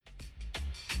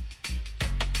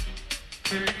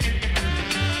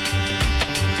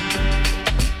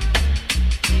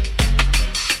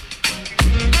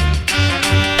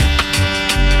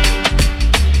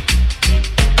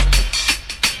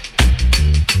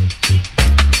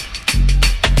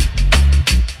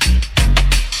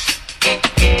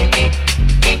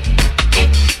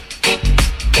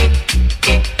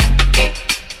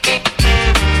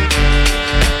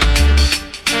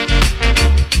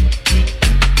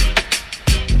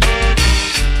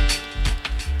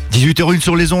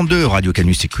Sur les ondes de Radio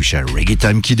Canus et Crucial Reggae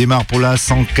Time qui démarre pour la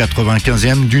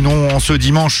 195e du nom en ce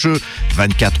dimanche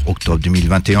 24 octobre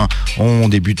 2021. On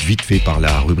débute vite fait par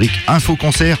la rubrique Info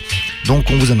Concert. Donc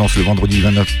on vous annonce le vendredi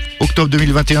 29 octobre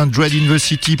 2021 Dread in the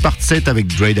City part 7 avec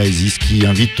Dread Isis qui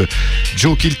invite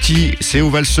Joe Kilty, c'est aux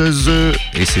valseuses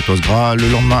et c'est Osgras. Le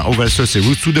lendemain aux valseuses c'est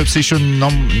Roots to the Obsession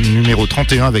numéro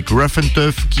 31 avec Rough and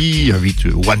Tough qui invite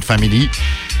One Family.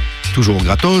 Toujours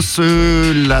gratos.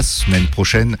 La semaine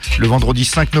prochaine, le vendredi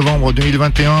 5 novembre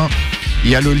 2021,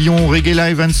 il y a le Lyon Reggae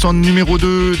Live and Sound numéro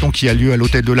 2, donc qui a lieu à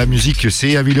l'Hôtel de la Musique,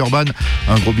 c'est à Villeurbanne.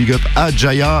 Un gros big up à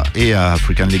Jaya et à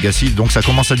African Legacy. Donc ça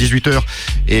commence à 18h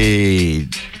et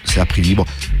c'est à prix libre.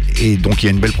 Et donc il y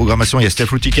a une belle programmation, il y a Steph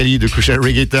Ruticali de Crucial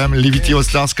Reggae Time, Levity All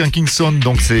Stars, Skunking Sound,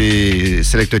 donc c'est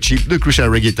Selected Chip de Crucial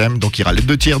Reggae Time, donc il y aura les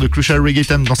 2 tiers de Crucial Reggae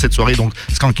Time dans cette soirée, donc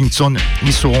Skunking Sound,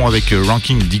 ils seront avec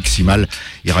Ranking Diximal,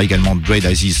 il y aura également Dread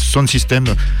Isis Sound System,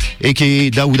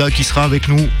 et Daouda qui sera avec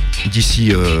nous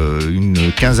d'ici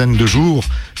une quinzaine de jours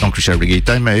dans Crucial Reggae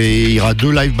Time, et il y aura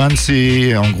 2 live bands,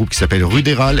 c'est un groupe qui s'appelle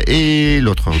Rudéral et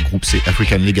l'autre groupe c'est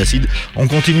African Legacy. On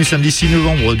continue samedi 6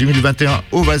 novembre 2021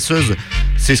 aux Valseuses,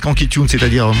 c'est Skanky Tune,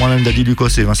 c'est-à-dire moi-même Daddy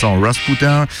Lucas et Vincent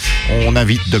Rasputin. On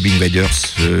invite Dub Invaders,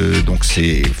 donc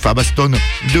c'est Fabaston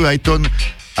de Highton,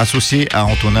 associé à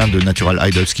Antonin de Natural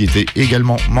Idols qui était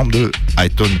également membre de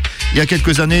Highton il y a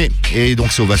quelques années, et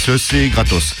donc c'est aux Valseuses, c'est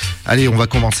gratos. Allez, on va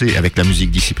commencer avec la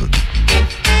musique d'ici peu.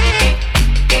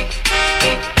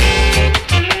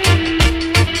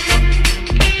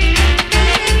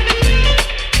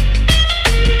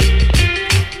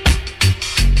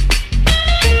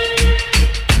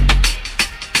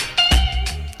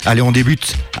 Allez, on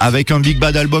débute avec un big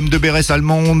bad album de Beres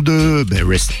Hammond,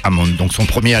 donc son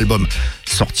premier album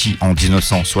sorti en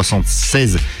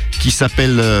 1976 qui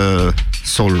s'appelle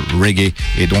Soul Reggae,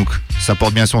 et donc ça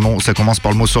porte bien son nom, ça commence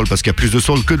par le mot soul parce qu'il y a plus de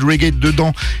soul que de reggae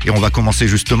dedans, et on va commencer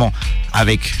justement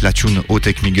avec la tune Oh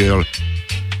Take Me Girl.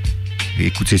 Et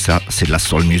écoutez ça, c'est de la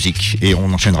soul music, et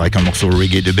on enchaînera avec un morceau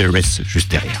reggae de Beres juste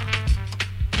derrière.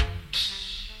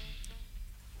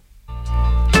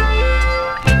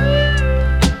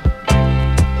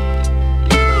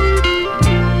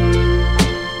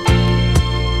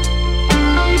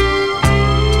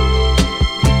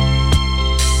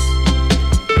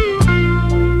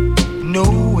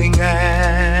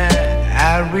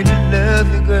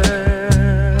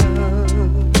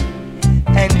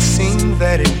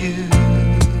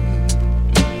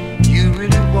 You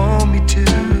really want me to.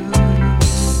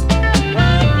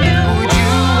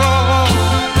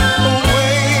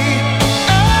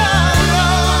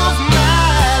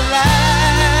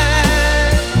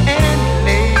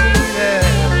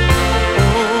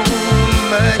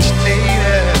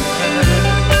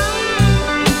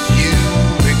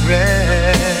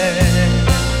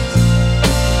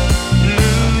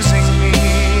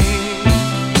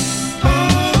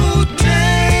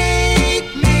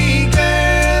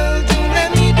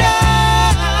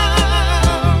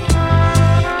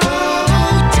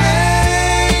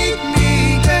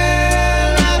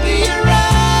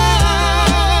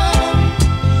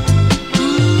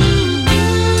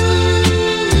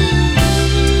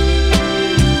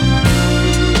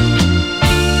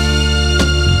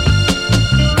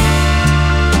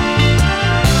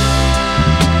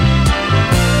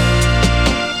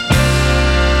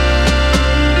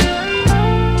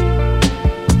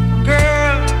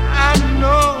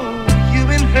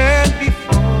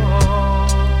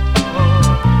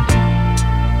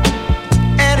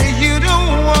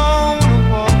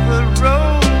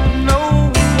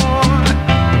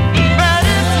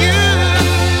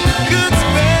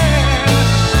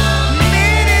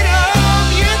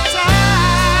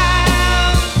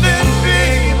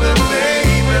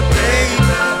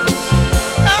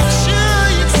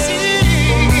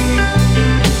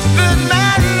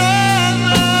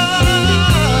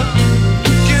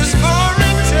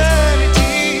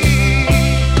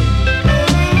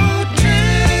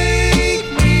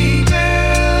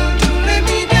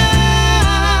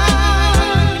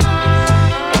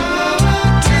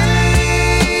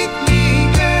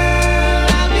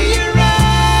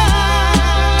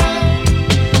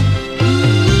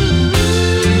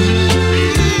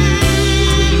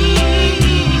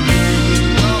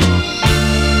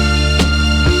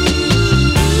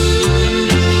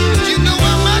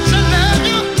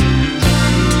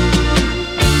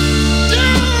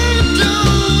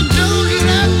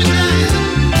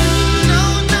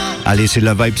 Allez, c'est de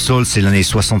la Vibe Soul, c'est l'année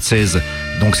 76.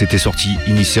 Donc c'était sorti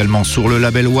initialement sur le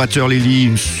label Water Lily,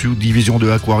 une sous-division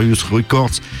de Aquarius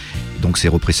Records. Donc c'est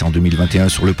repressé en 2021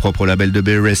 sur le propre label de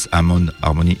Beres, Hammond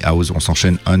Harmony House. On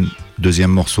s'enchaîne un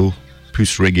deuxième morceau,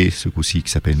 plus reggae ce coup-ci,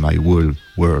 qui s'appelle My Whole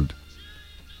World.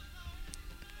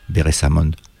 Beres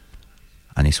Hammond,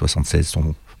 année 76,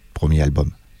 son premier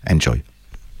album. Enjoy.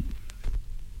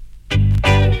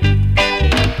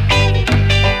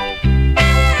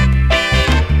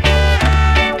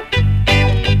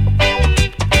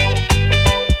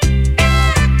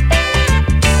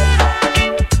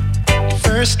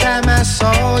 First time I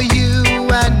saw you,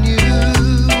 I knew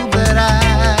that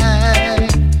I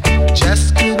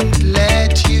just couldn't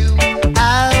let you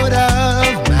out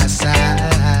of my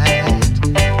sight.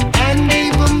 And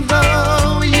even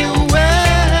though you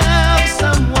were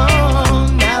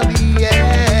someone I'll be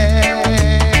hanging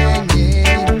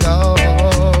on,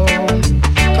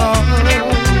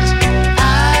 'cause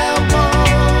I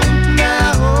want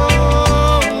my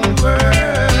whole world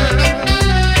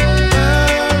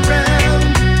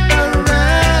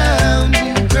around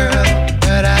you, girl,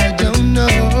 but I don't know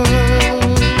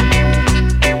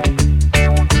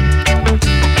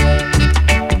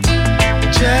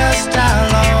just how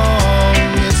long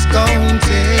it's gonna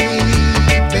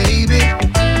take, baby.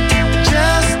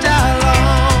 Just how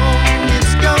long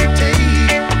it's gonna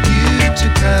take you to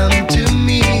come to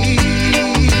me.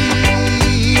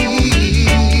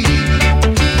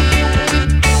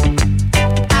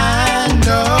 I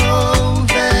know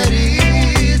that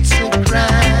it's a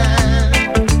crime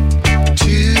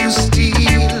to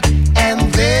steal, and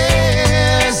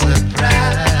there's a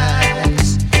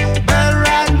price. But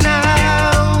right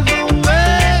now, the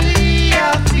way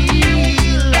I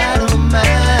feel, I don't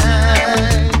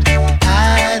mind.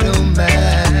 I don't mind.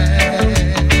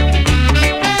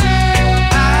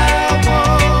 I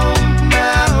want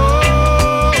my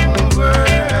whole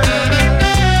world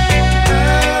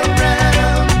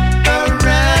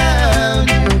around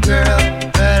you, girl,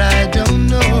 but I don't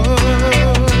know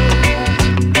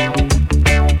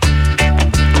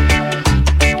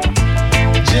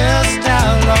just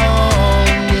how long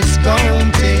it's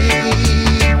gonna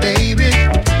take, baby.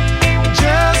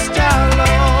 Just how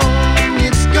long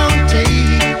it's gonna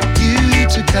take you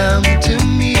to come to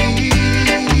me.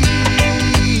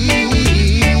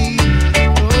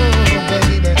 Oh,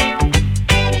 baby,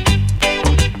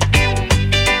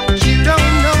 you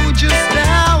don't know just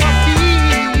how I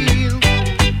feel.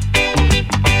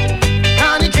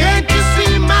 Honey, can't you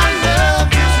see my love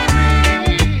is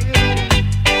real?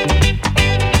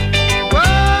 Whoa,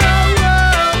 whoa,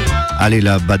 Allez,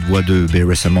 la bad voix de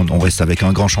Beres Hammond, on reste avec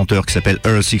un grand chanteur qui s'appelle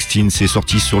Earl 16. C'est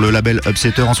sorti sur le label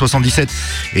Upsetter en 77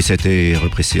 et c'était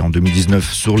repressé en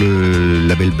 2019 sur le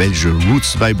label belge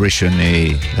Roots Vibration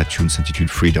et la tune s'intitule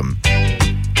Freedom.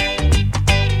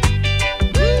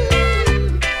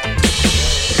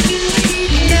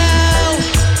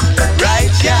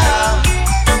 right now,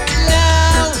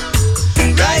 now,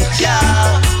 right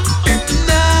now,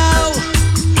 now,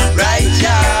 right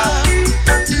now,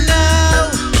 now,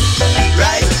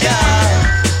 right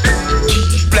now.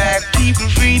 Keep black people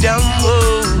freedom,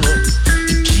 oh,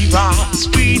 keep us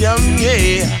freedom,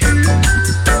 yeah.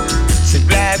 Say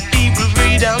black people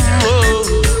freedom, oh,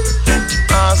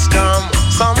 must come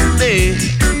someday.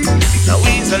 Now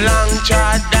it's a long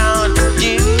trot down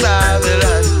in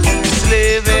Babylon,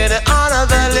 living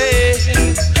another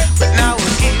land. But now we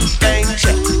give thanks,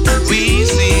 we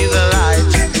see the light,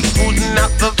 putting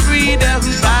up the freedom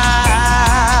fight.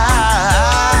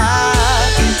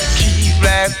 Keep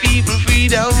black people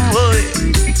freedom, boy.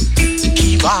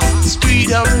 Keep us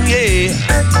freedom, yeah.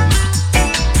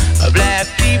 Black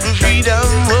people freedom,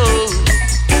 oh,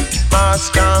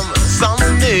 must come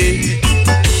someday.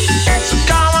 So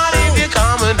come on if you're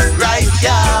coming, right,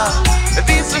 yeah.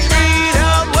 This is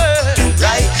freedom word,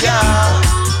 right, yeah.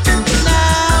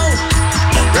 Now,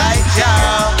 right,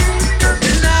 yeah.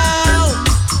 Now,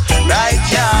 right,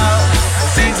 yeah.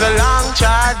 Since a long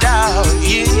trot down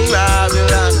in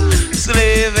Babylon,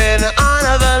 slaving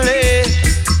another land.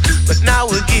 But now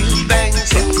we give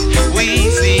thanks, we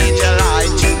see the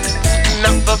light,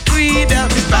 not the freedom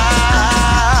fight.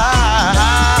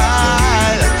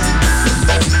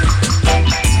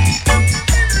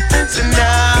 So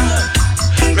now,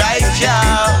 right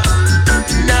now,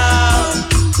 now,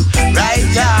 right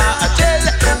now, I tell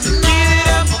you, so give it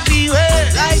up for me,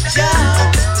 right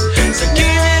now. So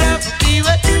give it up for me,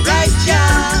 right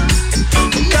now.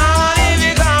 Come on, if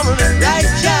you're coming,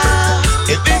 right now.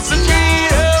 If it's a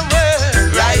freedom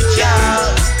word, right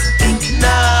now.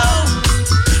 Now,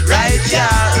 right now,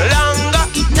 longer,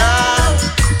 now.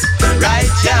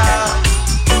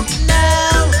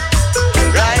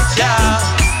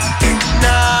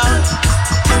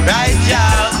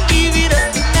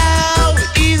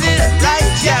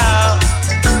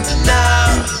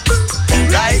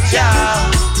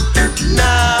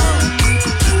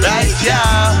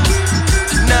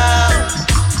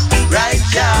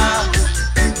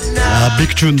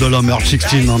 tune de l'homme Earl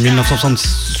 16 en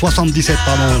 1977,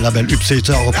 label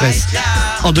Upsetter represse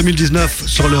en 2019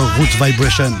 sur le Roots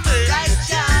Vibration.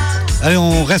 Allez,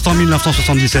 on reste en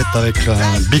 1977 avec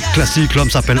un big classique,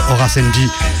 l'homme s'appelle Horace Andy.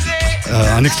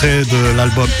 Un extrait de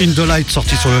l'album In the Light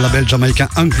sorti sur le label jamaïcain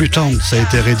Hungry Town. Ça a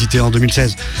été réédité en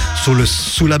 2016 sur le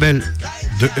sous-label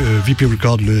de VP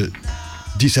Records, le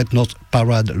 17 North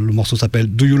Parade. Le morceau s'appelle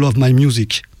Do You Love My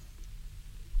Music?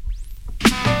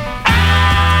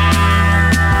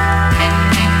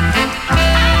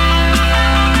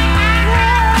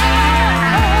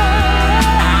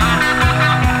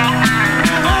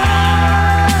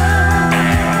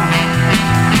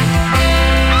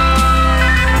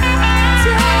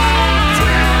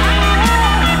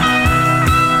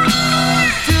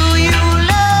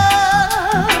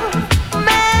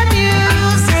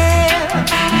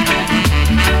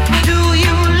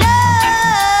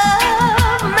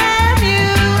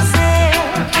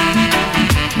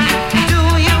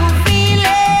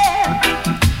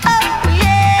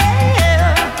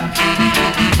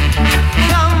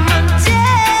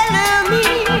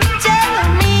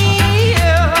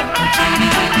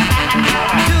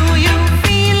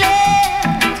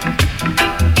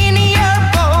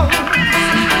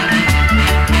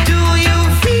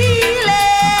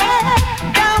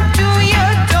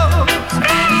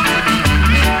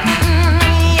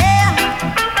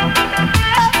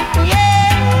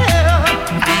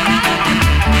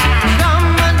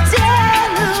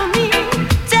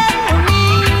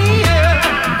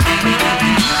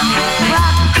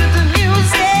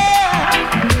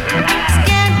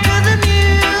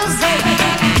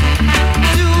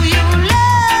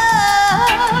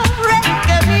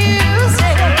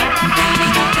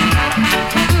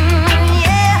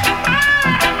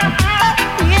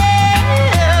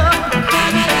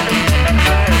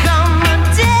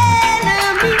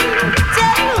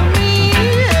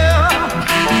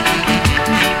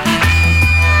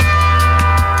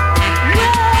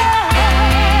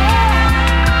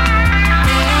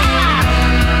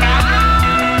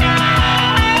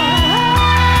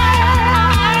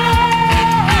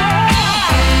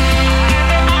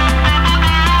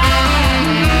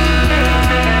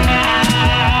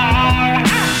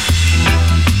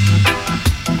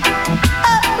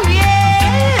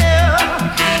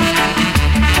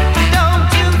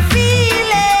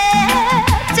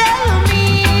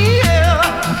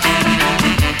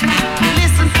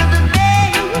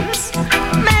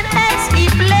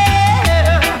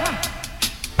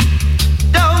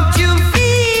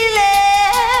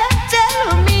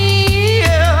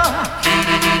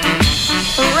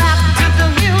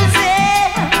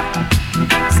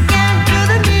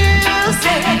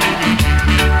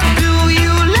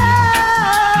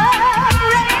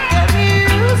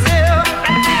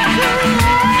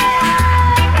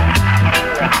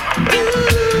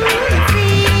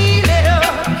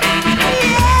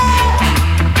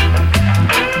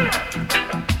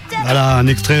 Un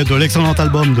extrait de l'excellent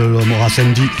album de Horace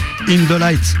Andy, In the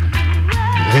Light,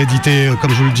 réédité,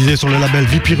 comme je vous le disais, sur le label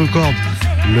VP Records,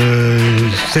 le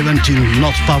 17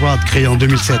 North Parade, créé en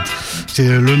 2007. C'est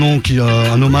le nom qui est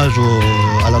un hommage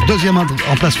à la deuxième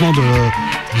emplacement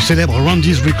du célèbre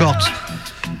Randy's Records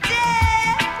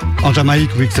en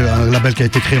Jamaïque, oui, c'est un label qui a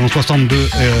été créé en 62,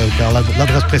 car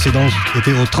l'adresse précédente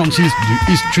était au 36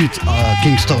 du East Street à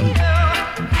Kingston.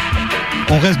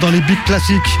 On reste dans les big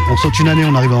classiques, on saute une année,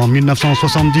 on arrive en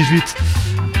 1978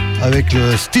 avec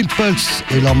le Steel Pulse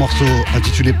et leur morceau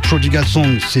intitulé Prodigal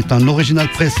Song. C'est un original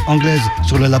press anglaise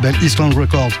sur le label Eastland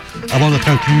Records, avant d'être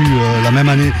inclus la même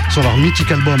année sur leur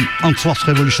mythique album Antworth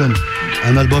Revolution,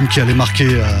 un album qui allait marquer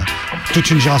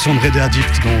toute une génération de reggae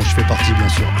addicts dont je fais partie bien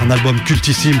sûr. Un album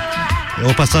cultissime. Et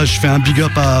au passage, je fais un big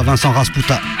up à Vincent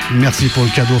Rasputa. Merci pour le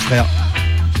cadeau, frère.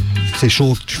 C'est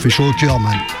chaud, tu fais chaud au cœur,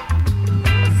 man.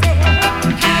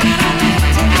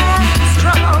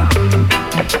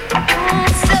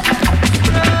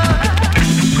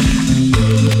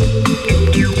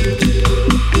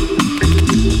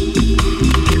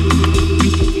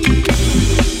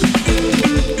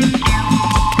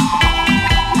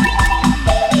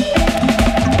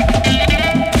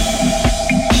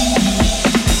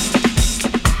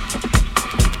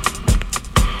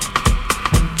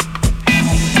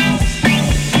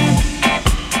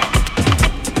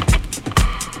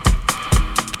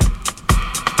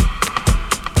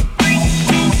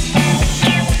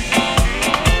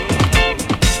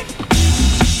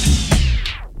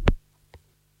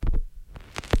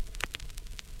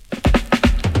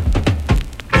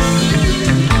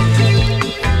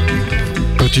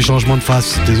 Petit changement de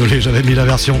face, désolé, j'avais mis la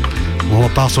version. On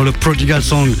repart sur le Prodigal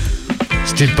Song,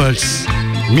 Steel Pulse,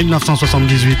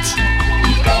 1978.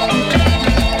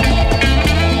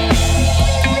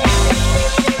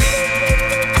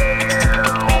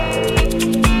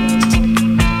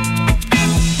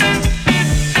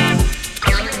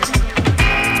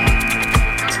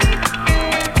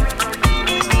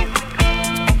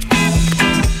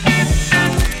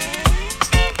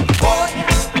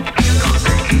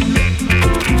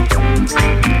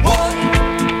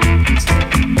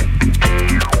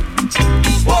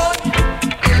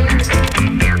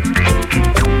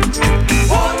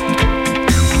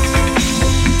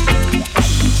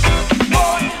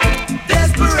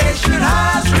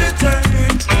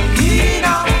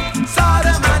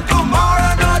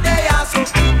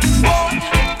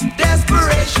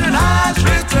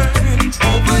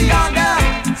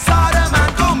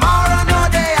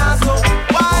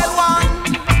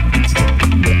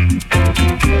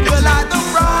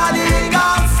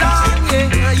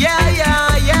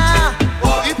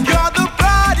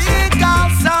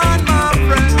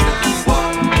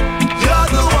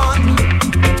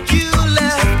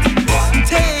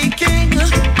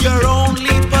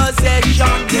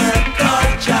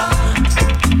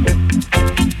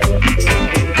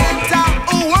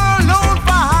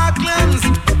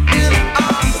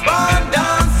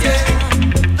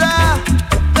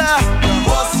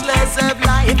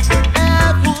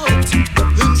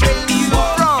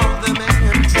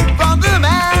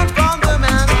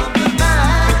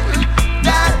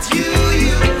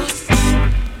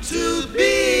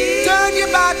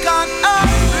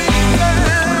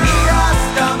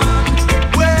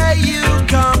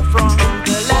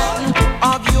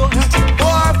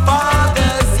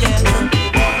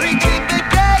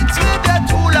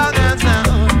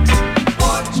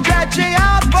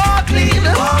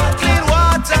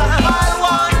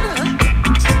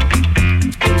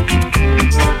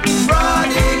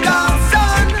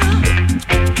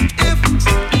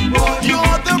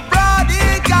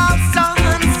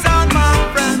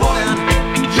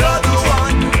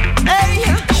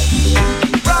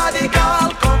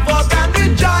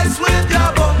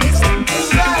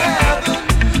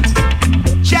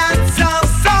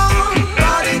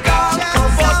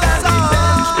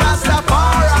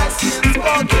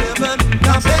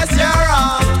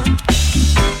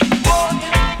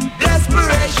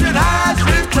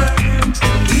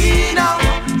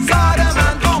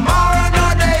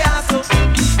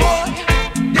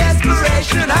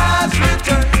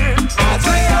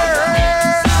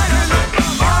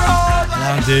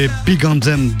 des big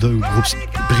anthems de groupe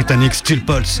britannique Steel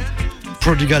Pulse,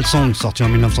 Prodigal Song, sorti en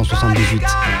 1978,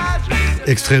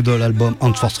 extrait de l'album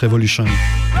Enforced Revolution.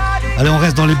 Allez, on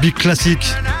reste dans les big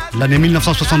classiques. L'année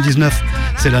 1979,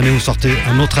 c'est l'année où sortait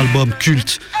un autre album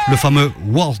culte, le fameux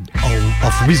World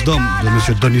of Wisdom de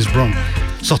Monsieur Dennis Brown,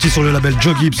 sorti sur le label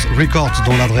Joe Gibbs Records,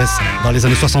 dont l'adresse dans les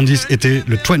années 70 était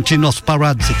le 20 North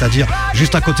Parade, c'est-à-dire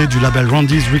juste à côté du label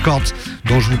Randy's Records,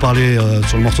 dont je vous parlais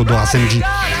sur le morceau d'Horace MD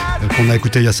qu'on a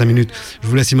écouté il y a 5 minutes. Je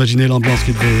vous laisse imaginer l'ambiance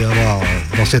qu'il devait y avoir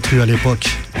dans cette rue à l'époque,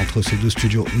 entre ces deux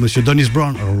studios. Monsieur Dennis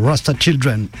Brown, Rasta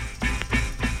Children.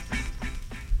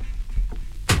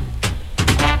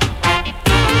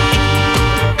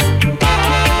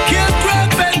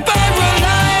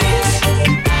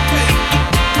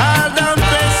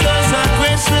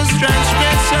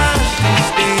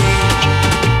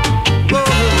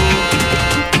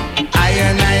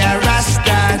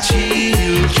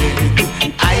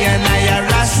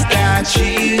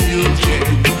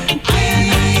 Children,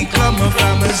 we come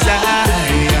from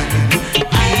Zion.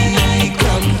 We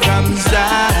come from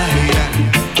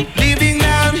Zion. Living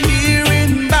down here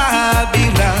in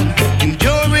Babylon,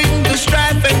 enduring the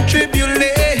strife and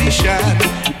tribulation.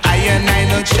 I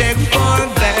no check for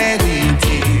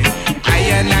vanity.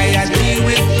 I deal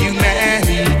with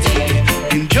humanity,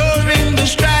 enduring the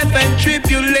strife and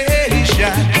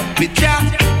tribulation. With your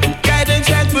guidance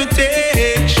and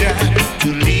protection, to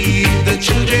lead the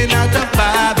children out of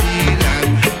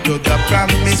Babylon to the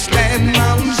promised land,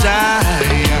 Mount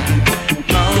Zion,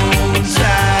 Mount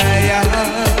Zion,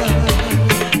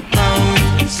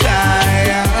 Mount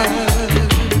Zion.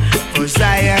 For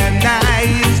Zion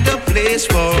is the place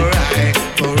for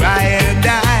I and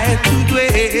I to dwell.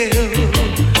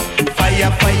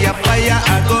 Fire, fire, fire,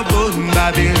 I go burn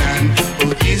Babylon.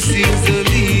 Oh, this is the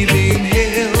living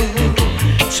hell.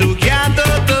 So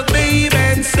gather the babe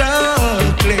and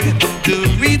suckling to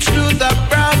reach to the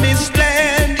promised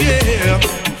land, yeah.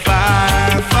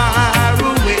 Far, far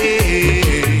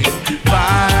away,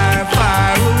 far,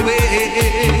 far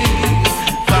away,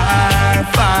 far,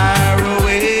 far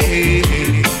away,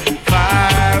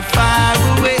 far, far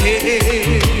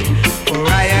away. For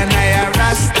I and I are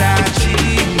Rasta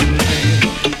children,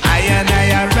 I and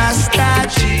I are Rasta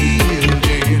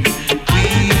children.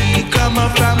 We come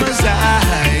from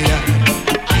Zion,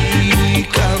 we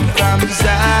come from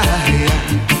Zion.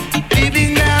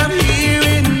 Living down here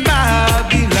in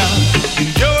Babylon,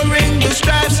 enduring the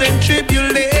stripes and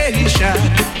tribulation.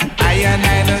 I and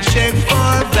I no check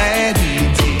for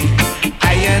vanity.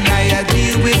 I and I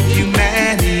deal with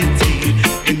humanity,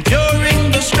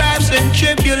 enduring the stripes and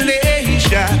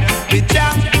tribulation.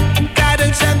 Without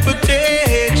guidance and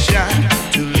protection,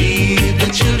 to lead the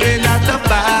children out of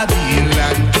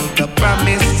Babylon to the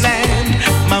promised land,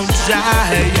 Mount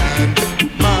Zion,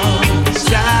 Mount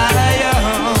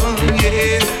Zion,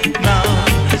 yeah,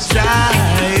 Mount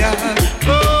Zion.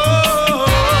 Oh,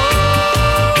 yeah,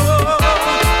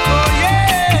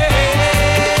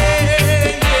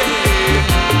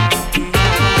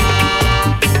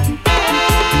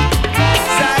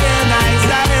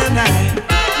 Zion.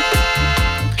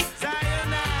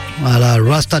 Voilà,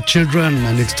 Rasta Children,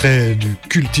 un extrait du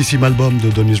cultissime album de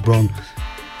Dennis Brown,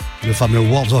 le fameux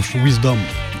Words of Wisdom,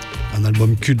 un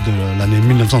album culte de l'année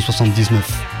 1979.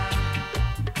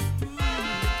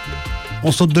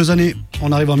 On saute 2 années,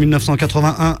 on arrive en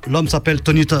 1981, l'homme s'appelle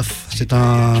Tony Tuff. C'est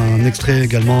un extrait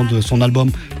également de son album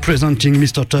Presenting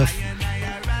Mr. Tuff,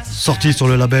 sorti sur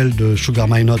le label de Sugar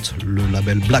Minott, le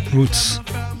label Black Roots.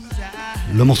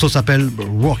 Le morceau s'appelle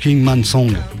Working Man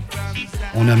Song.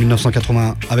 On est en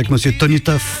 1981 avec monsieur Tony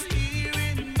Tuff.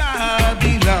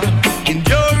 Babylon,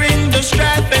 enduring the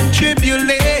strife and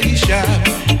tribulation.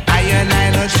 I and I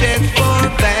no check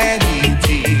for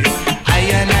vanity.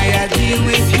 I and I deal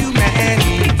with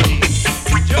humanity.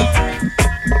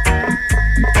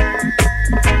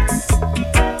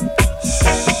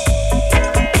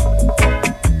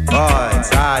 Oh, it's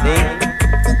hard, eh?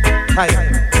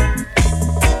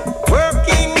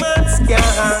 Working man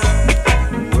scam.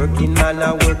 Working man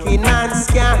a working man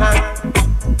scam.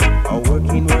 A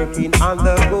working on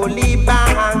the goalie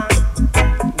bank.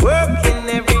 Working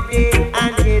every day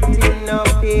and getting no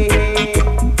pay.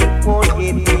 Won't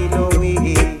get me no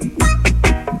way.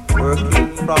 Working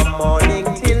from morning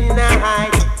till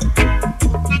night.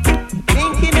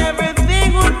 Thinking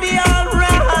everything would be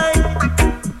alright.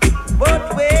 But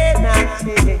when I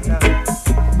check out,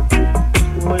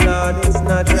 oh Lord, it's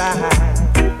not right.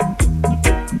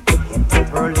 Get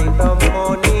up early in the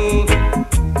morning,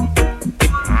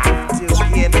 have to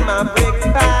get my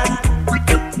breakfast.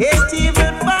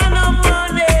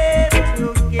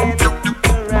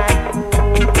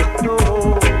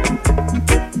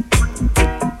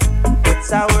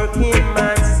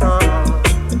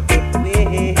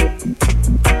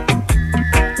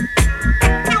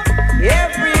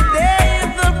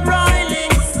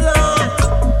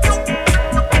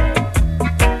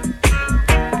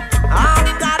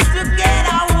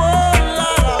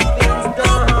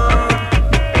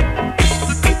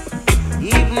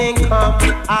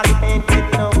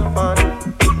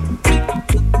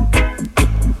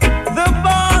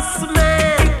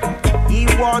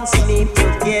 wants me to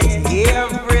get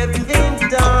everything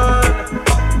done.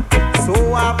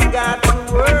 So I've got to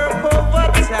work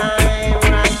overtime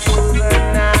right through the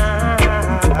night.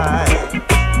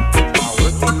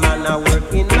 A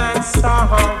working man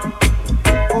song.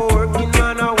 A working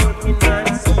man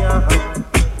song.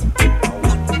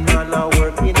 A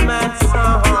working man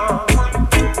song.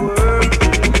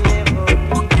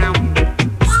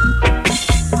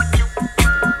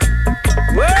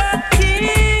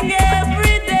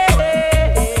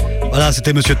 Voilà,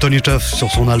 c'était Monsieur Tony Tuff sur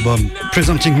son album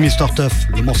Presenting Mr. Tuff.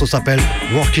 Le morceau s'appelle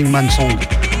Working Man Song.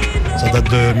 Ça date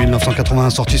de 1981,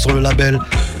 sorti sur le label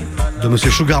de Monsieur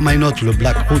Sugar Minott, le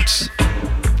Black Roots.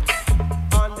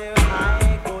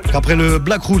 Après le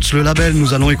Black Roots, le label,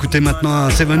 nous allons écouter maintenant un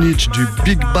 7-inch du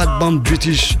Big Bad Band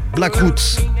British Black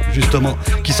Roots, justement,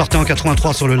 qui sortait en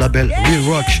 83 sur le label Real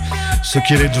Rock, ce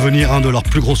qui allait devenir un de leurs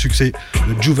plus gros succès,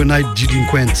 le Juvenile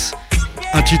Delinquents.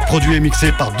 Un titre produit et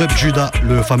mixé par Dub Judah,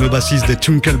 le fameux bassiste des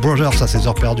Twinkle Brothers à ses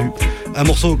heures perdues. Un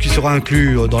morceau qui sera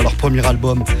inclus dans leur premier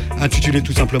album, intitulé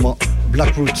tout simplement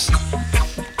Black Roots.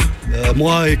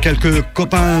 Moi et quelques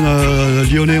copains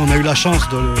lyonnais, on a eu la chance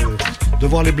de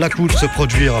voir les Black Roots se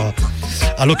produire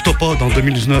à l'Octopod en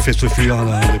 2019 et ce fut un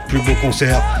des plus beaux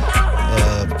concerts.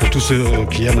 Pour tous ceux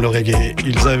qui aiment le reggae,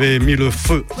 ils avaient mis le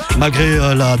feu malgré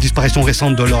la disparition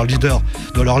récente de leur lead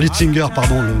singer,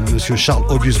 le monsieur Charles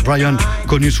August Bryan,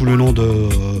 connu sous le nom de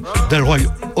Delroy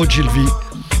Ogilvie,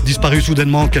 disparu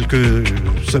soudainement quelques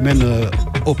semaines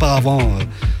auparavant.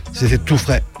 C'était tout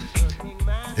frais.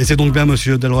 Et c'est donc bien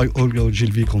monsieur Delroy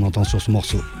Ogilvie qu'on entend sur ce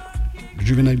morceau,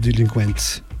 Juvenile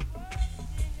Delinquents.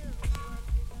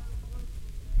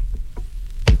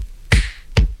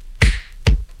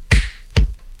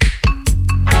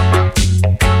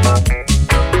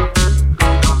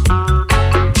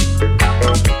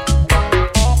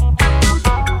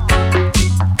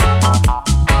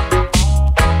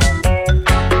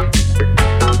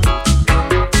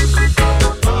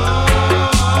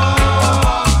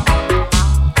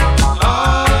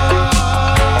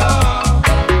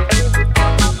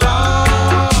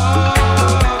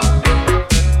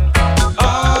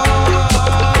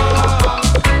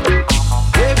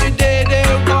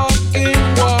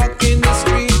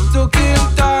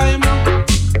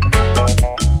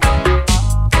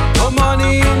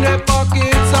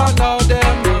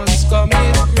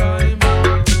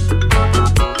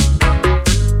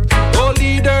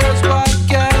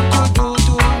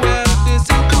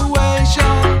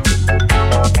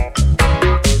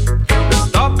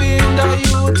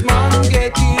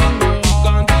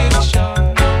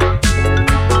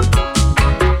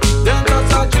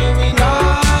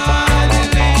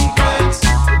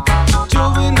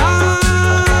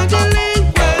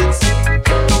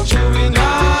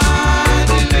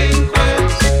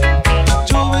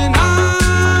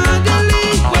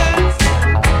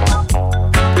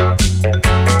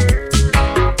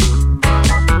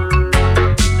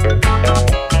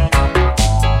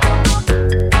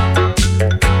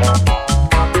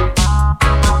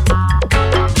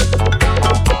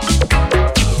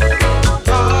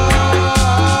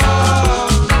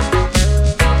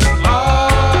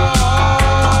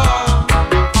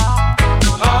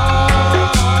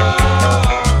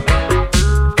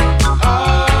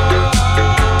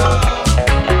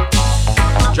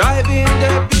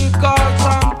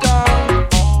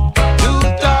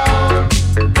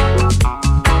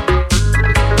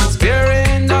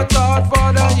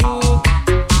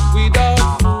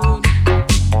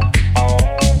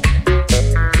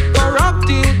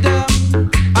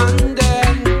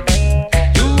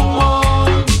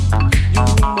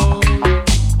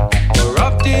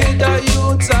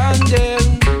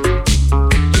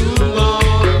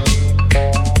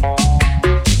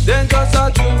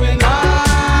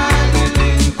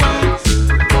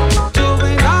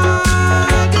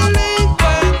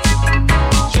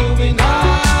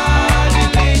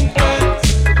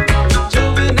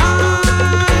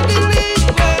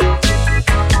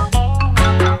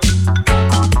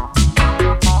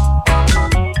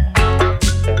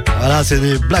 C'est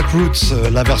des Black Roots,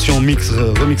 la version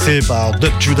remixée par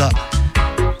Dub Judah.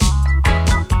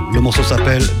 Le morceau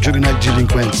s'appelle Juvenile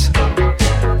Delinquents.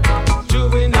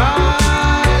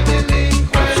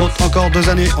 On saute encore 2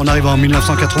 années, on arrive en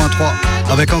 1983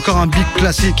 avec encore un big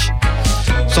classique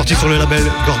sorti sur le label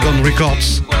Gorgon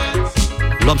Records.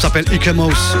 L'homme s'appelle Ike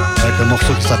Mouse avec un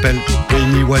morceau qui s'appelle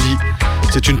Penny Wally.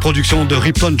 C'est une production de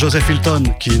Ripton Joseph Hilton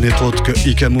qui n'est autre que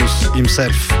Ike Mouse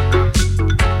himself.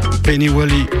 Penny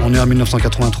Wally, on est en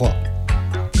 1983.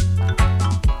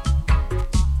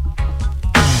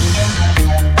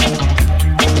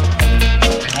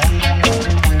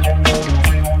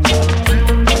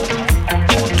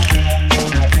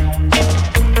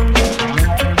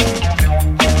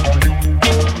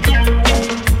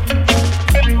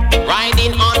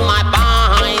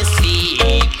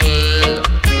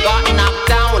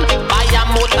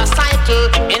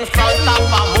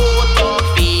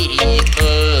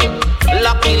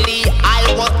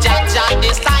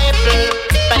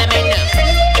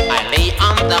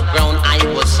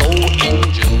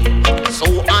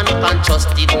 unconscious,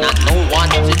 did not know what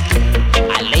to do.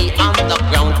 I lay on the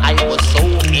ground, I was so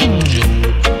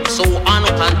injured. So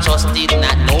unconscious, did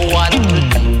not know what to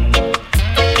do.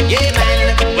 Yeah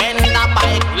man, when the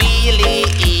bike really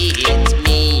hits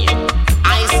me,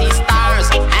 I see stars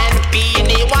and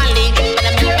beanie wally,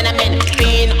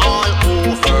 pain all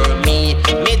over me.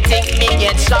 Me think me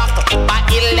get shocked by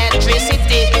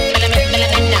electricity.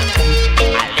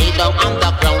 I lay down on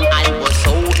the ground, I was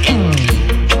so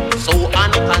injured, so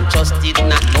unconscious, did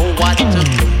not know what to do.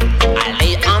 I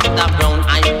lay on the ground,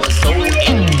 I was so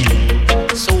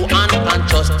injured, so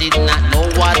unconscious, did not know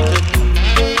what to do.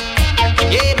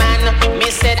 Yeah man, me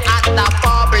said at the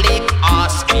public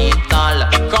hospital,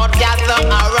 crowd gather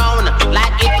around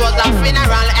like it was a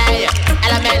funeral. Hey,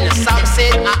 element, some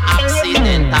said a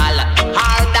accidental.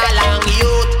 Hard along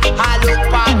youth, I look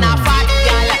for a fat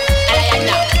girl.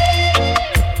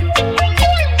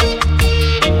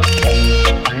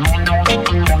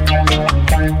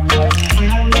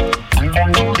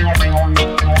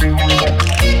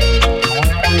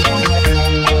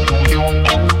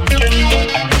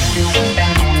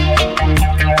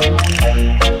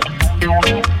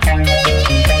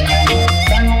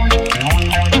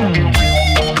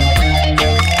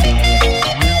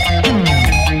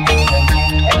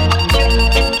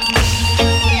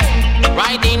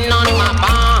 Riding on my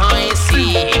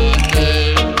bicycle,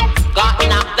 got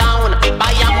knocked down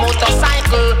by a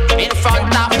motorcycle in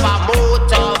front of a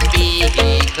motor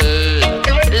vehicle.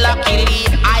 Luckily,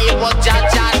 I was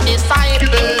Jaja's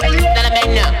disciple.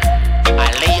 I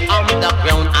lay on the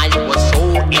ground, I was so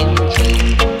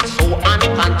injured, so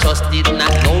unconscious, did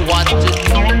not know what to do.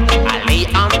 I lay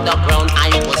on the ground, I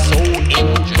was so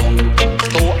injured,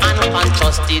 so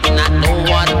unconscious, did not know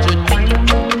what to do.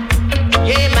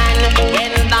 Yeah man,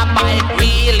 when the bike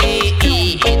really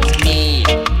hits me,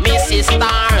 Mrs.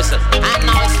 Stars and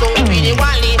also pretty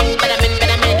Wally,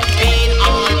 pain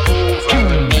all over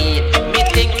me. Me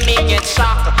think me get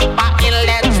shocked by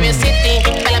electricity.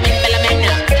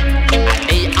 I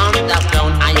lay on the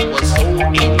ground, I was so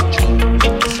injured,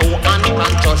 so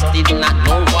unconscious, did not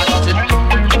know what to do.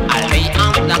 I lay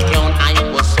on the ground, I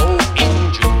was so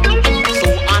injured, so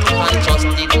unconscious,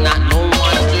 did not know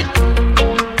what to do.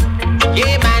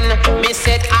 Yeah man, me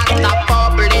said at the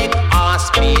public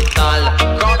hospital,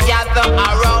 crowd gather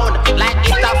around like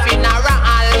it a funeral.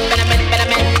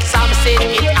 Some said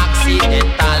it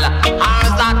accidental.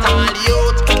 Ours that all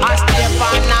youth, a step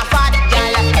on a fat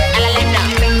girl.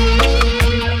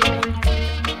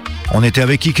 On était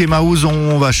avec Ike Mouse,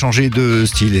 on va changer de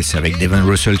style et c'est avec Devin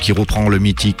Russell qui reprend le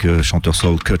mythique chanteur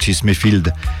soul Curtis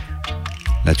Mayfield.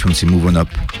 La tune c'est Move On Up.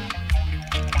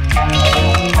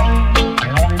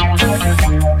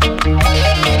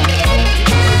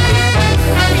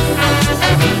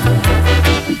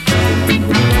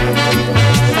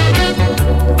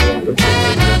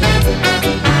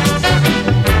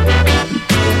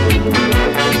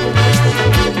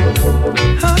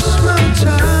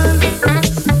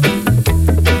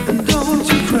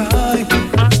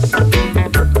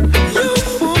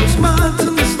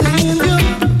 Understand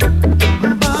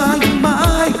you by your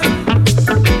mind.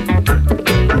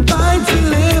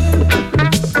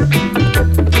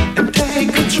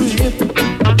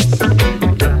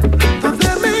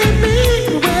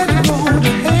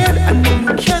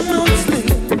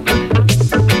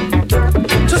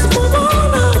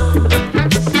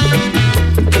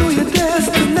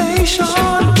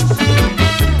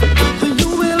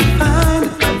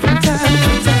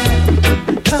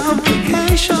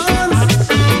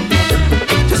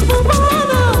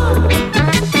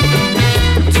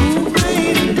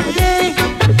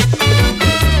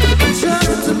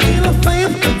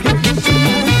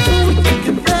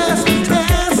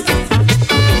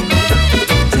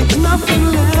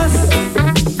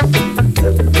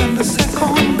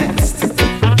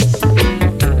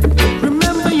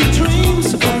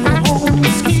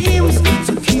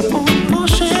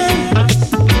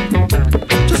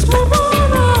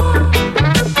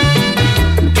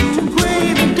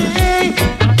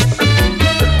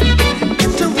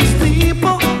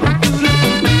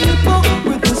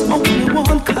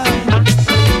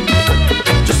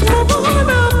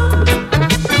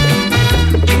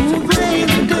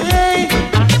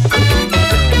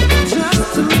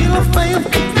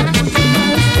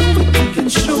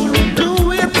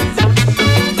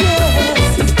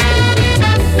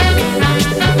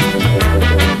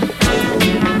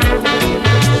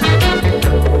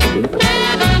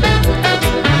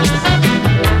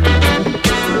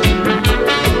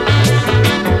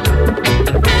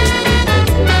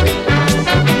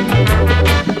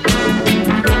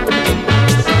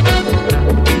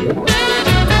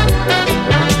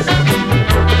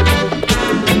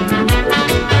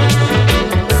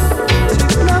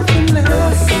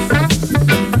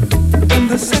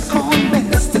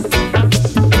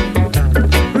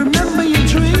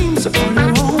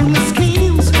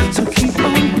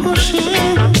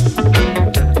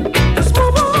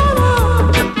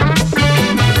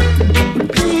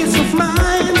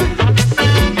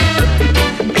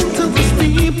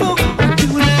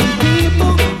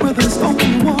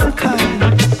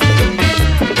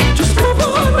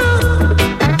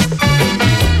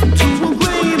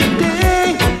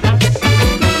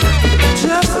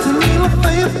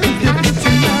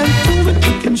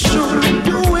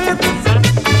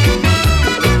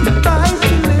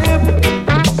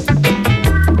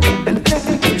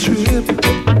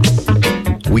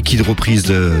 reprises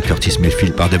de Curtis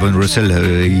Mayfield par Devon Russell.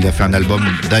 Il a fait un album,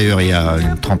 d'ailleurs, il y a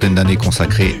une trentaine d'années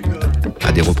consacré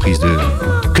à des reprises de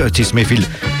Curtis Mayfield.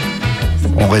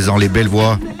 On reste dans les belles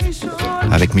voix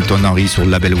avec Milton Henry sur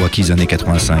le label Wakies années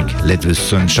 85. Let the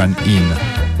sunshine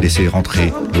in. Laissez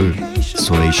rentrer le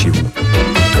soleil chez vous.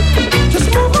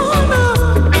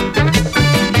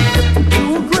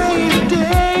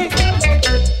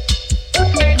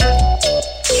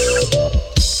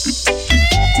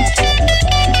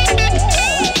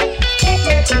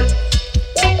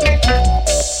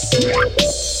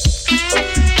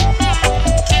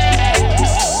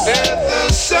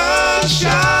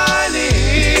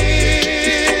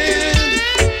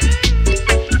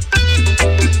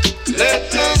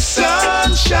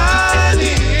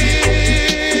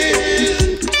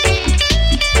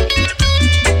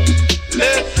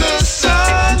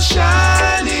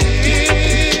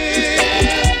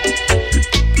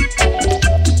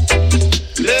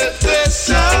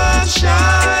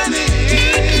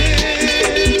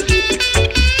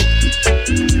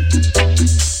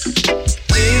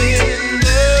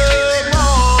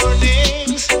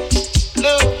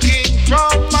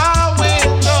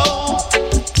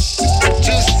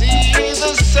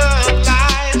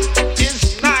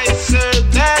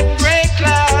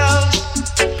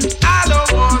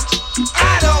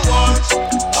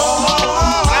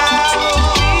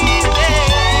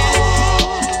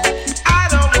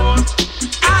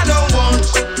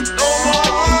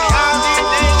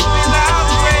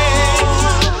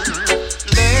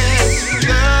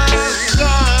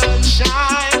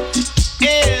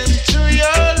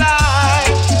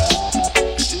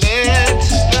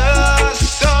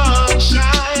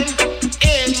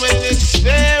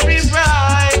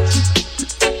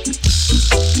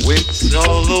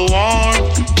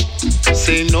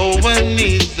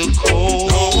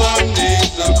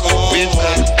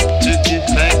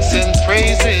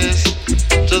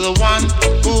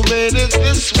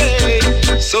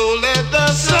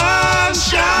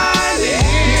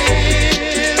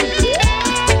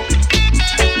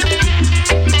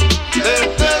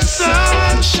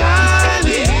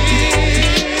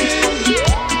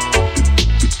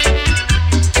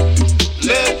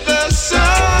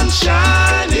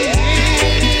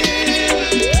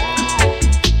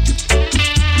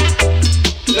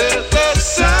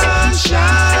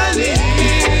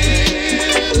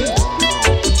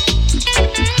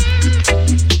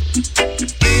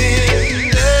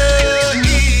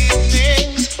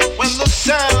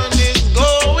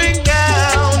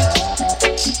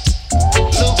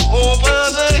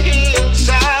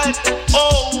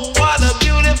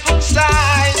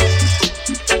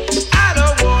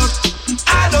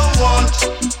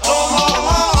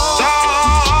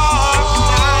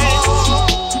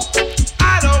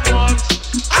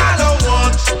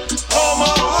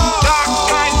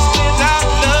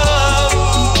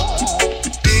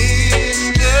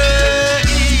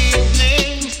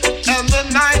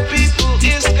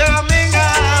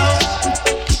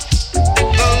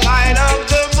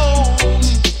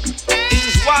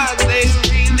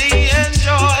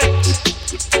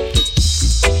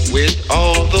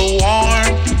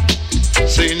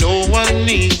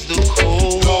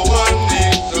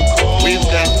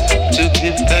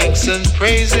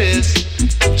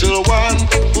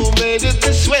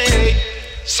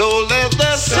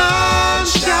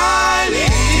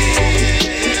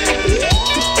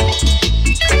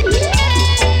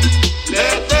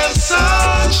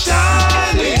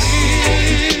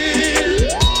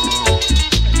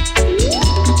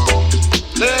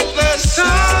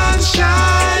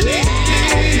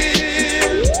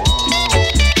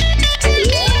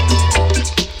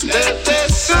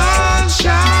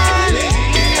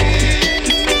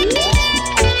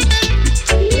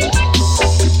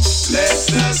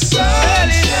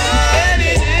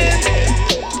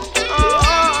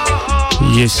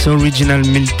 Original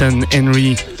Milton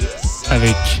Henry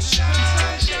avec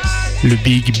le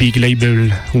big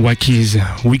label Wakies,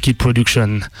 Wicked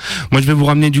Production. Moi je vais vous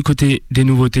ramener du côté des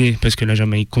nouveautés parce que la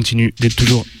Jamaïque continue d'être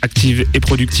toujours active et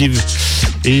productive,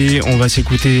 et on va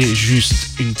s'écouter juste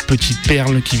une petite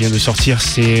perle qui vient de sortir.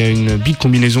 C'est une big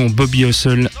combinaison Bobby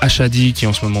Hustle, Ashadi qui est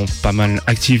en ce moment pas mal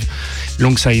active,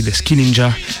 alongside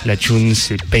Skillinja. La tune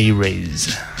c'est Pay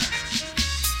Raise.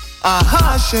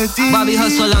 Bobby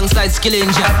Hustle alongside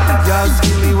Skillinja. Y'all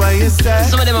give me what you say.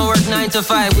 Some of them work 9 to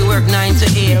 5, we work 9 to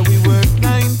 8. Yeah, we work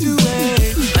 9 to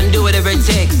 8. And do whatever it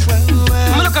takes.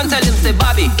 I'ma look and tell them, say,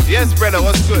 Bobby, Yes, brother,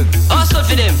 what's good? Hustle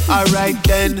for them. Alright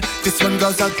then, this one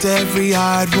goes out to every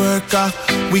hard worker.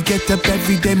 We get up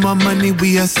every day, more money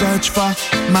we a search for.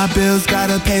 My bills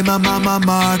gotta pay, my mama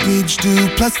mortgage due.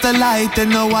 Plus the light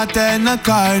and the water and the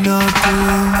car no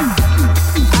too.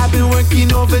 I've been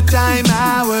working overtime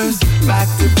hours, back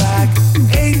to back,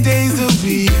 8 days a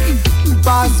week.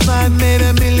 Boss man made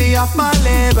 $1 million off my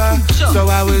labor. So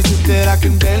I was hit that I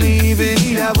can barely even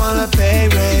eat. I want a pay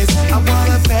raise, I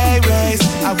want a pay raise,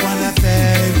 I want a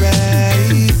pay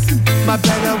raise. My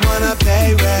brother want a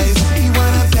pay raise, he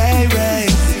want a pay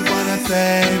raise, he want a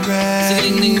pay raise.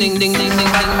 Ding ding ding ding ding ding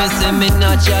ding. Me say me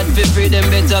not chat for free, them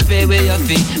better pay with your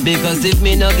fee. Because if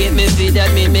me no get me feed,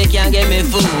 that mean me can't get me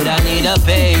food. I need a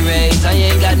pay raise, I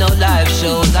ain't got no live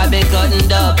shows. I been cutting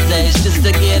the place just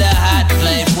to get a hot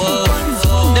plate. Whoa.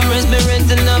 The rent's been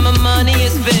renting, all my money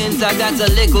is spent. I got a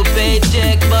little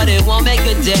paycheck, but it won't make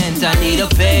a dent. I need a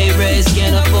pay raise,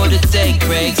 can't afford to take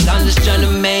breaks. I'm just trying to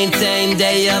maintain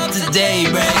day up to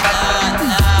daybreak.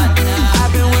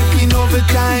 I've been working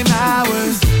overtime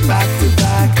hours, back to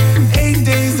back, 8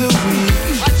 days a week.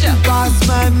 Boss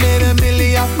man made $1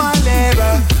 million off my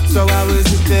labor. So I was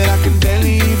hit that I can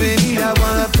barely even eat. I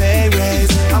want a pay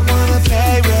raise, I want a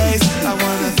pay raise, I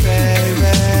want a pay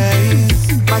raise.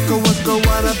 My coworker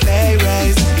want a pay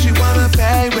raise, she want a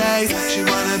pay raise, she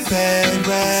want a pay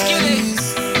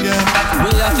raise. Yeah.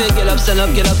 We have to get up, stand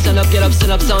up, get up, stand up, get up,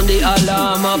 stand up, sound the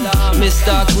alarm up. Me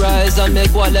stock rise and my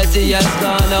quality has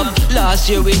gone up. Last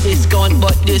year we discount,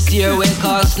 but this year we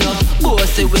cost enough.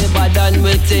 Bossy we bad and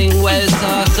we think well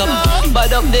sauce up.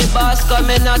 Bad up the boss, come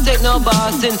in and take no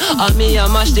bossing. And me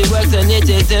and mash the works and it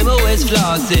is them always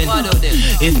flossing.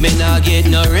 If me not get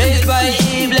no raise by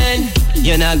evening,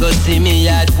 you're not gonna see me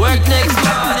at work next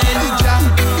morning.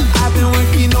 I've been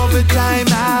working overtime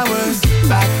hours,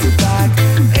 back to back,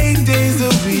 8 days a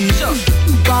week.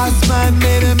 Boss man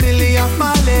made $1 million off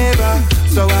my labor.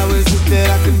 So I was hit that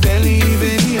I can barely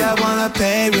even eat. I want a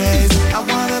pay raise, I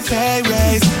want a pay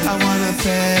raise, I want a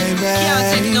pay raise.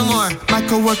 Can't take it no more. My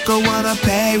coworker want a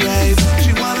pay raise,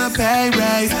 she want a pay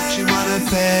raise, she want a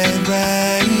pay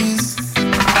raise.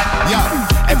 Yeah.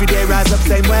 Every day rise up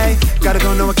same way. Gotta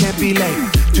go, no I can't be late.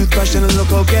 Toothbrush and a little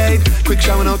Colgate. Quick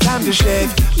shower, no time to shave.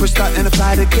 Push start and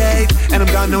apply the gate. And I'm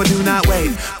gone, no I do not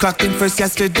wait. Clocked in first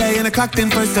yesterday and I clocked in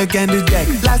first again today.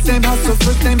 Last name Hustle,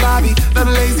 first name Bobby. Not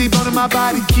a lazy bone in my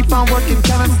body. Keep on working,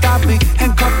 cannot stop me.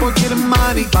 Handcuff or get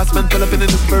money. Boss man pull up in a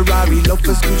new Ferrari.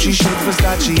 Loafers, Gucci, shirt,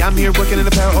 Versace. I'm here working in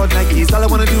a pair of old Nikes. All I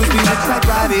wanna do is be rich like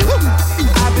Roddy.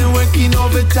 I've been working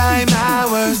overtime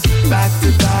hours, back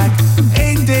to back,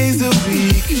 8 days a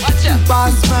week.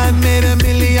 Boss man made $1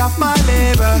 million off my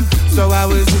labor. So I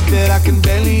was hit that I can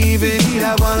barely even eat.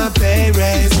 I want a pay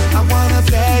raise, I want a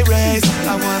pay raise,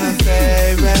 I want a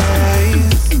pay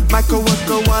raise. My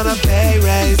coworker want a pay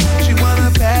raise, she want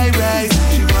a pay raise,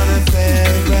 she want a pay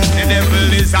raise. The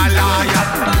devil is a liar.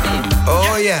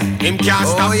 Oh yeah, him can't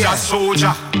stop the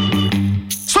soldier.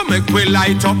 So make we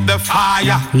light up the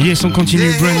fire. Yes, on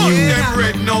continue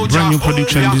brand new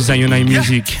production de Zion I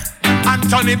Music.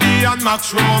 Anthony B and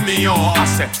Max Romeo. I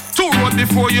said, 2 road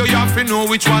before you have to know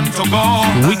which one to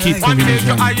go. Wicked one take combination.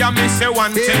 your eye and me say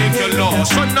one take your low.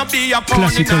 So no be a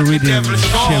Classical rhythm,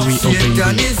 Sherry Satan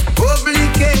Open. is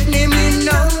public enemy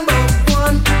number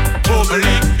one. Public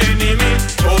enemy,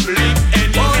 public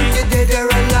enemy. Only dead or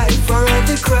alive for all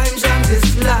the crimes on this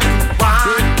land.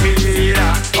 One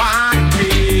killer, one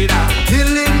killer.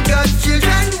 Killing God's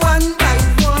children one by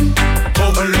one.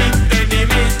 Public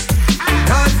enemy.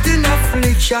 Casting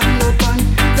affliction upon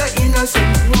the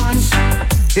innocent ones.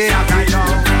 Yeah.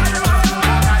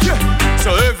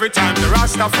 So every time the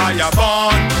Rastafari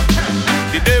born,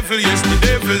 the devil, yes, the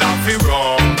devil have it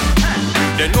wrong.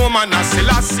 The no man a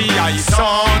Selassie I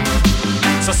son.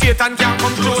 So Satan can't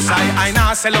come close, I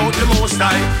now sell out the most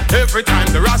high. Every time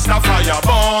the Rastafari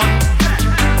born,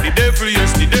 the devil,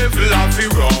 yes, the devil have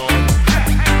it wrong.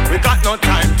 We got no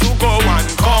time to go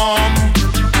and come.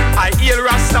 I hear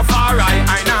Rastafari,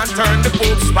 I now turn the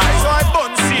Pope spy. So I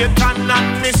burn Satan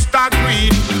and Mr.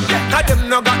 Green. Cause them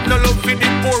no got no love for the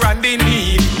poor and the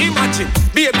need. Imagine,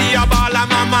 baby a ball and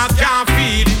mama can't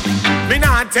feed. Me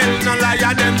not tell no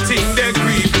liar, them thing they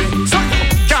grieve. So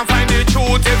can't find the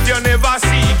truth if you never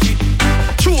seek it.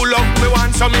 True love me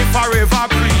want, so me forever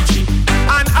preach it.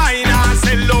 And I now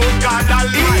say Lord God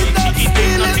Almighty. It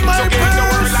ain't nothing to gain the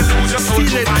world and lose your soul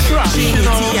to vanity.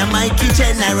 Mikey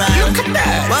General. Look at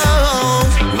that. Wow.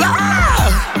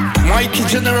 Mikey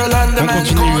General and the On man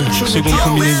continue, seconde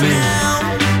combinaison.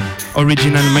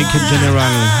 Original Michael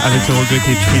General avec le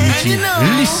regretté Trinity.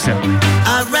 Listen.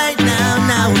 Alright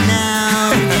now,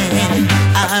 yeah.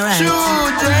 Alright.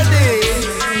 Shoot ready.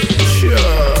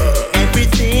 Sure.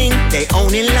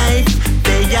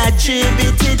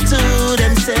 contributed to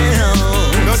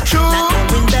themselves. Not true. Not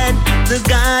knowing that the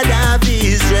God of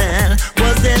Israel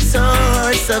was their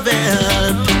source of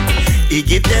help. He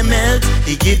give them health,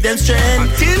 he give them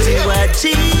strength to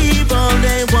achieve all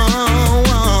they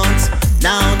want.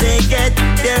 Now they get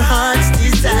their heart's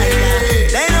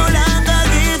desire. They no longer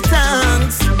give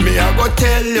thanks. Me I go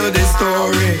tell you the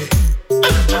story.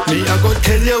 Me I go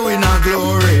tell you in a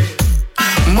glory.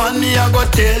 Man, me I go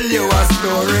tell you a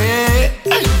story.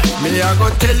 Me I go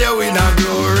tell you in a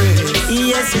glory.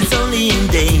 Yes, it's only in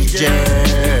danger.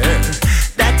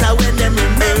 That's how when them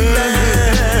remember.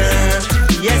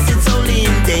 Yes, it's only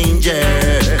in danger.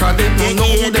 You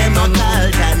hear them a call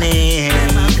their name.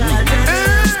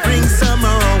 Spring,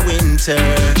 summer or winter,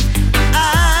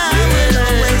 I will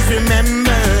always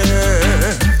remember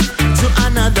to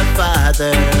honor the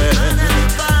Father,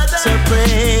 to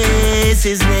praise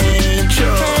His name.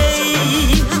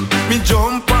 Hey. Me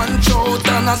jump and shout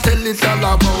and I tell it all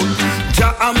about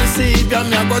Jah and me Savior,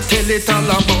 me I go tell it all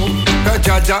about.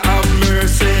 Cause Jah have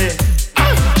mercy.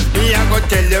 Me I go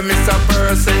tell you, Mr.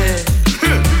 Percy.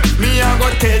 Me I go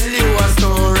tell you a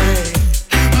story.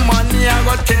 Money I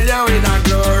go tell you in a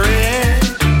glory.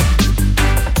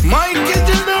 Mikey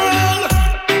General,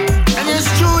 and it's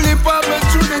truly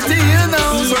opportunity, you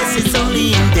know. Yes, it's only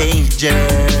in danger.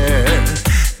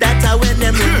 That's how when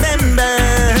them remember.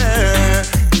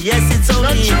 Yes, it's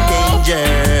only in danger.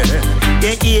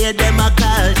 You hear them a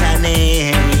call their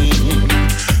name.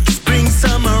 Spring,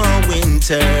 summer or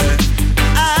winter,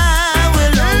 I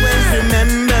will always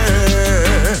remember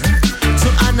to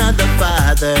honor the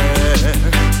Father,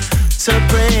 to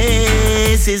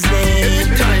praise His name.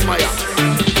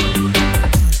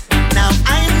 Now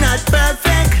I'm not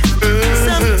perfect.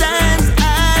 Sometimes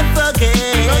I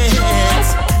forget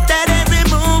that every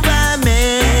move I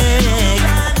make,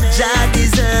 Jah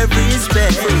deserve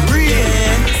respect.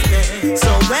 Yeah. So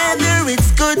whether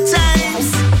it's good times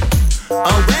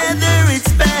or whether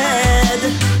it's bad,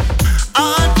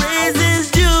 all praise is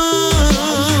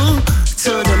due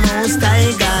to the Most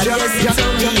High God. Yes, it's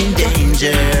only in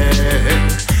danger,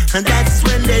 and that's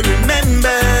when they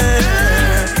remember.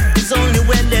 It's only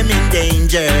when them in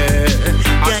danger.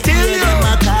 You hear them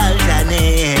a call their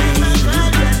name.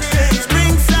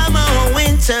 Spring, summer or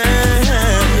winter,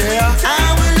 I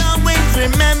will always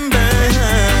remember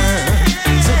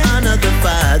to honor the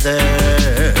Father,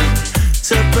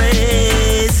 to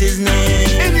praise His name.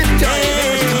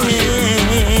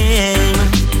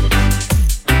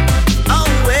 Oh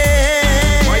well,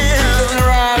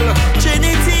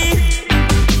 Trinity,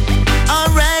 all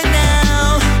right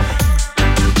now,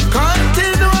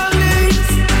 continually.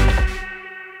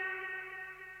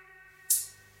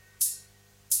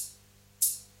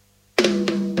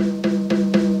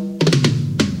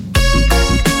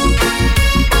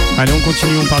 Allez, on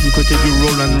continue, on part du côté du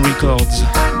Roland Records.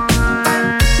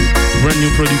 Brand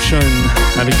new production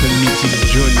avec le mythique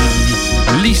Johnny.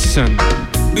 Listen.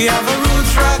 We have a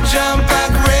roots rock jump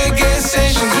back reggae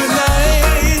session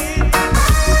tonight.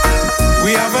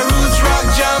 We have a roots rock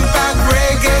jump back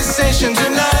reggae session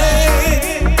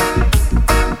tonight.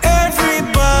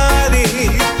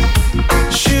 Everybody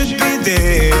should be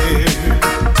there.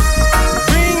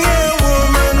 Bring your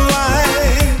woman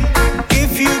wine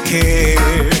if you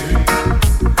care.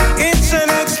 It's an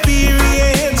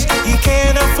experience you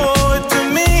can't afford to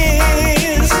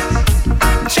miss.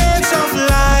 Chance of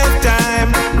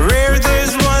lifetime, rare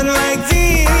there's one like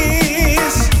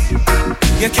this.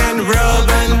 You can rub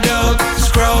and dub,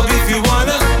 scrub if you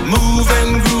wanna, move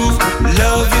and groove,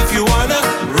 love if you wanna,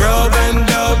 rub and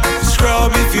dub,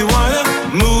 scrub if you wanna,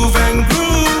 move and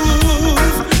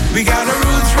groove. We got a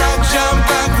roots rock jump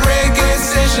back reggae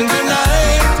session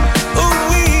tonight. Ooh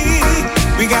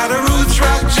we got a roots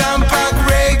rock jump back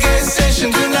reggae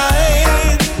session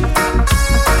tonight.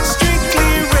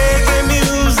 Strictly reggae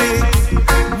music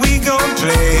we gon'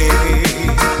 play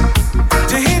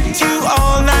to hit you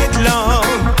all night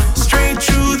long, straight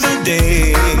through the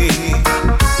day.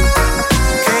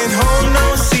 Can't hold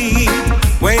no seat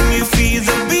when you feel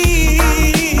the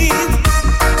beat,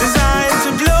 designed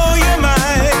to blow your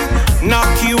mind,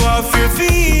 knock you off your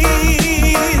feet.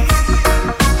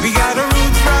 We got a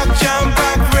roots rock jump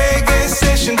back reggae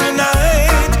session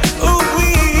tonight. Ooh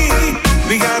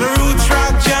we got a roots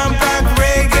rock jump back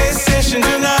reggae session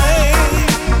tonight.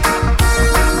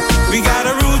 We got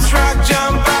a roots rock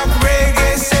jump back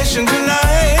reggae session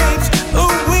tonight. Ooh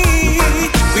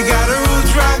we got a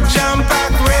roots rock jump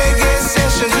back reggae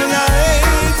session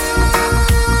tonight.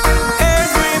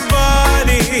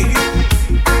 Everybody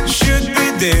should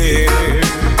be there.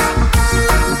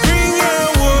 Bring your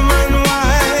woman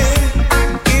wine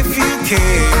if you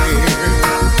care.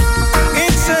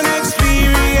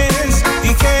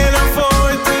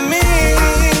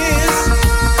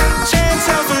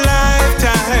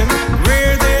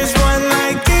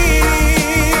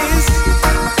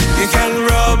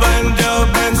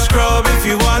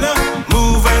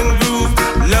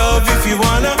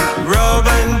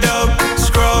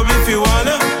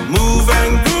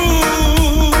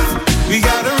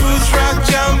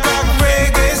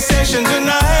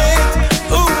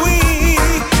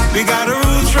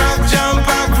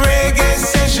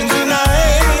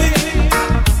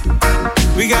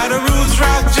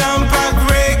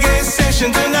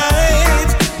 session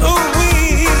tonight. Ooh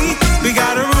we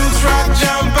got a roots rock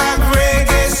jump back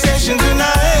reggae session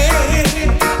tonight.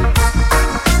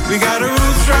 We got a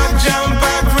roots rock jump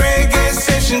back reggae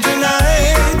session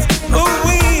tonight. Ooh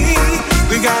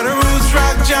we got a roots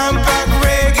rock jump back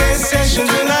reggae session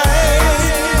tonight.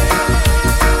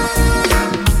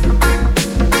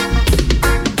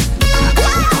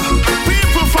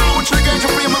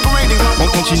 On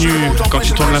continue, quand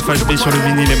tu tournes la phase B sur le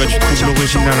vinyle, et bah tu trouves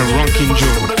l'original Ranking Joe,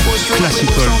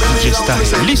 classical DJ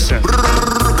style. Listen.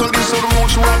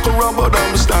 Roots rock rubber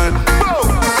down the style.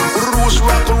 Roots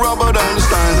rock rubber down the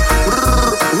style.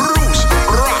 Roots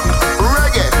rock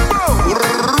reggae.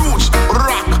 Roots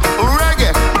rock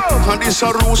reggae. And this a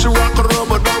roots rock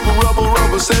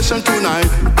rubber session tonight.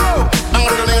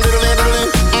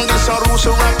 And this a roots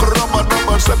rock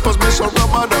rubber steppers miss a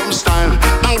rubber down style.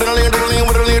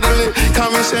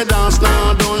 Come and say dance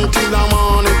now, don't till the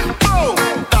morning.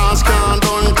 Dance can't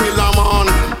done till the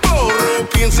morning.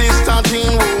 Roping, sister,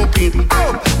 teen roping.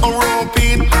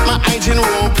 Roping, my hygiene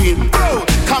roping.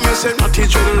 Come and say natty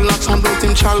dreadlocks and blows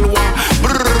him chalwa.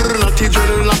 Natty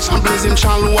dreadlocks and blows him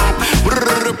chalwa.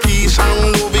 Peace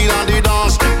and love in the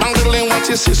dance. Bangling what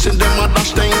you see, them a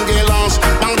dash the ingalance.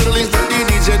 Bangling the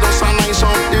DJ does a nice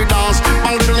up the dance.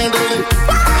 Bangling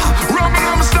rubber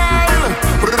dub style.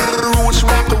 Roots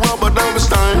rock the rubber dub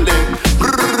style.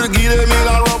 Give me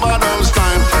that rubber dub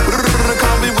style.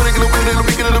 Can't be wicked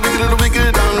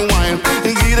and wild.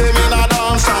 Give me that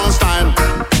dance style.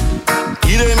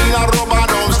 Give me that rubber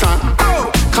dub style.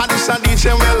 Cause this a DJ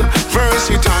well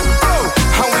versatile.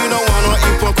 And we don't wanna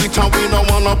hypocrite and we don't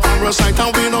wanna parasite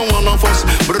and we don't wanna fuss.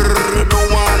 Don't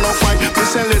wanna fight. We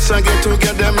say let's get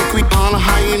together, make we on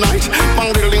high night.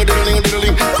 Bang diddling.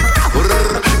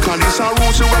 Cause this a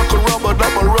roots rock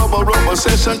rubber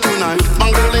session tonight.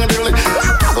 Bang diddling.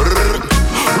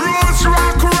 Roots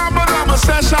rock rubber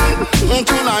session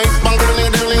tonight. Bang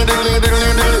diddling.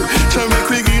 Tell me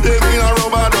quick, give them in a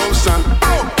rubber dub stand.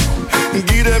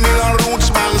 Give them in a roots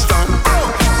band stand.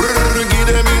 Give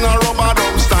them in a rubber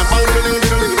dub stand. Bang diddling.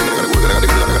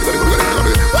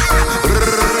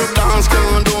 Dance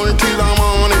can't done till the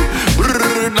morning.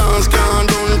 Dance can't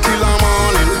done till the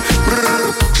morning.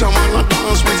 Someone a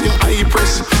dance with him high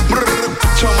press.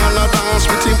 Someone a dance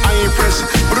with him high press.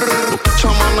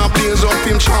 Someone a blaze up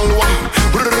him chalwa.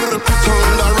 Turn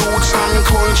the roots and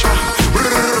culture.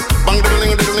 Bang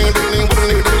diddling.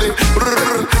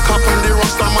 Cap on the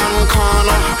Rasta man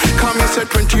corner. Come me say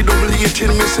 20 double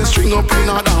 18, me say string up in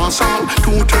a dance hall.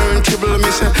 2 turntable,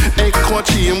 me say echo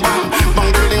chamber.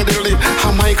 Bang diddling,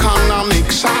 a mic and a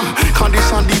mixer. Cause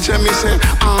this a DJ, me say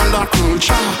under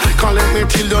culture. Cause let me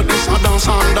tell you this a dance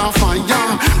under fire.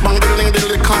 Bang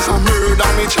diddling, cause I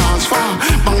murder me transfer.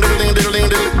 Bang diddling.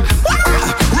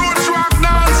 Roots rock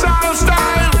dancehall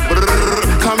style.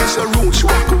 Come me say roots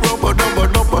rock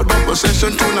rubber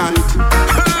session tonight.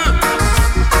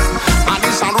 And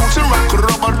this a roots rock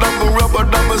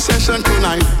rubber session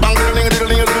tonight. Bang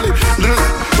diddling.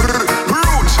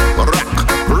 Roots rock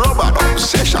rubber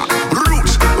session.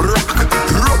 Roots rock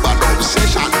rubber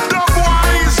session.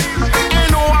 Dubwise,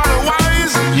 ain't no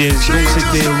otherwise. Yes, donc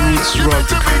c'était Roots Rock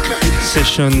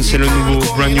Session, c'est le nouveau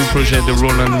brand new projet de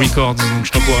Roland Records. Donc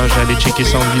je t'encourage à aller checker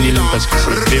ça en vinyle parce que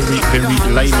c'est very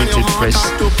limited press.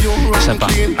 Et ça part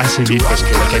assez vite parce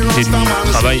que la qualité du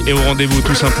travail est au rendez-vous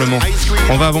tout simplement.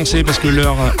 On va avancer parce que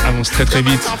l'heure avance très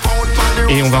vite.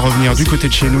 Et on va revenir du côté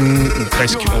de chez nous, ou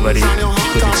presque, on va aller du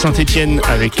côté de Saint-Etienne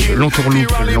avec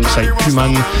l'Entourloupe, alongside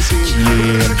Puman, qui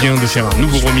vient de faire un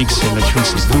nouveau remix. La tune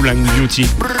c'est Boulang Beauty.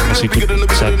 On s'écoute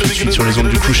ça tout de suite sur les ondes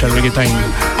du Crucial Reggae Time.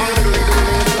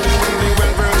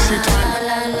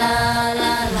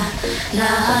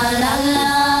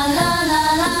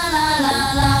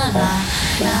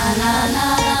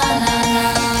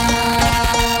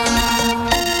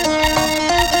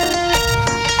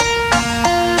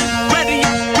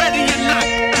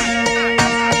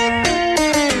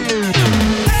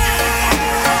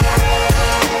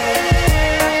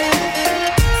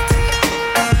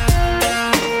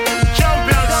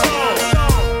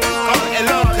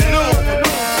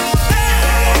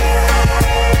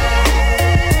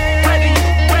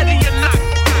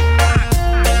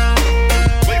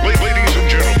 Ladies and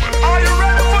gentlemen, are you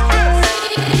ready for this?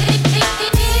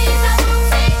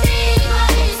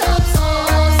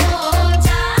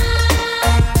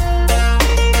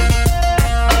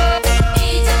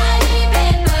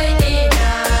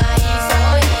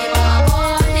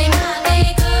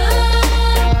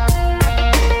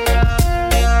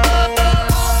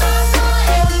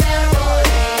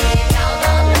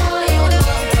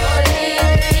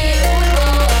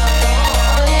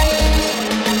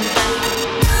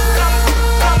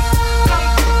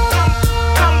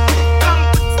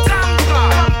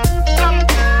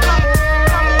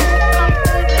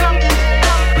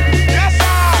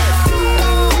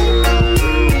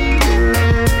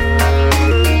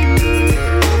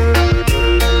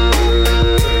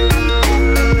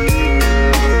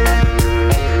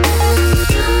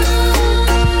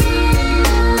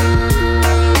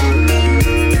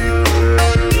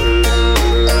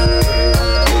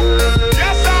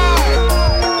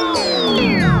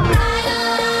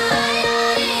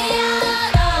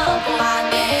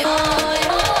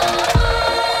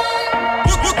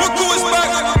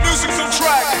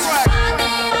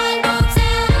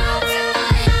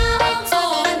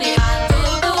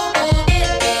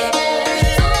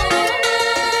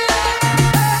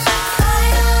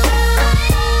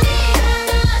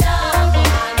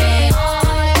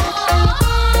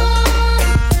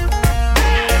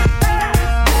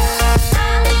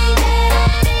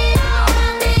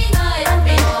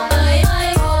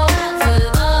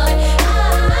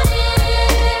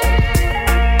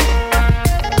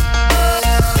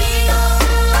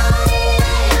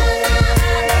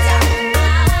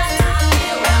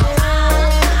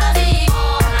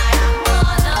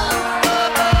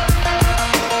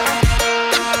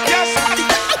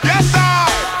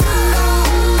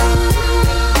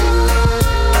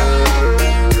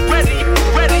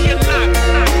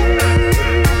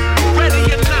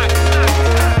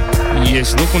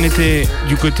 Yes, donc on était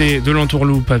du côté de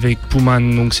l'entourloupe avec Puman,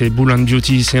 donc c'est Bull and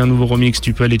Beauty, c'est un nouveau remix,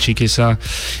 tu peux aller checker ça.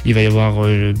 Il va y avoir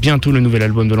bientôt le nouvel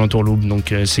album de l'entourloupe,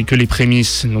 donc c'est que les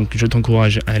prémices, donc je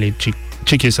t'encourage à aller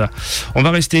checker ça. On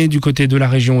va rester du côté de la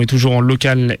région et toujours en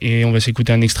local et on va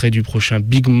s'écouter un extrait du prochain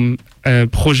big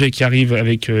projet qui arrive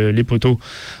avec les poteaux.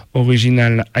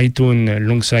 Original Hightone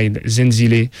Longside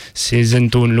Zenzile, c'est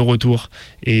Zentone le retour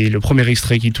et le premier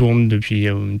extrait qui tourne depuis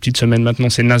une petite semaine maintenant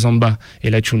c'est Nazamba et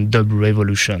la tune Dub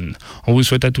Revolution. On vous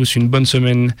souhaite à tous une bonne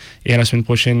semaine et à la semaine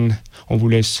prochaine. On vous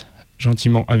laisse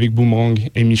gentiment avec Boomerang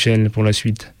et Michel pour la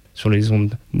suite sur les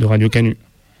ondes de Radio Canu.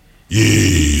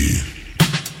 Yeah.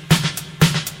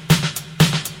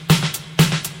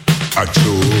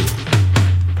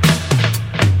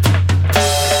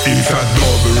 It's a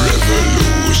double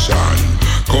revolution.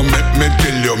 Come let me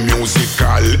tell you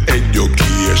musical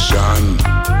education.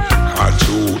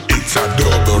 Achoo, it's a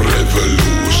double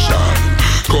revolution.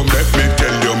 Come let me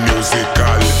tell you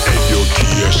musical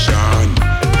education.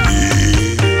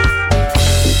 Yeah.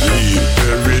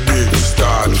 Every day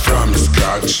start from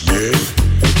scratch, yeah.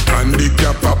 And the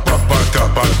tap.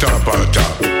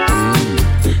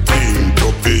 King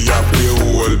Tubby have the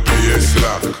whole place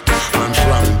locked. And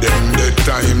from them the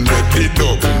time that the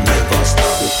dub never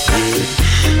stop, yeah.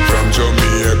 From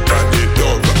Jamaica the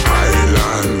dub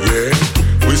island, yeah.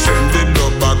 We send the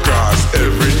dub across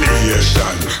every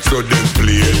nation. So they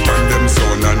play it on them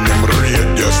sound and them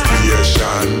radio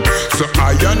station. So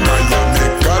I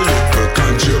make a little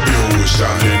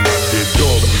contribution in the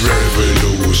dub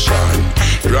revolution.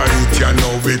 Right, you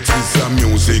know it is a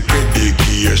music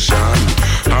education.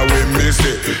 How we miss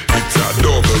it, it's a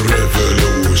double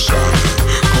revolution.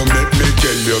 Come let me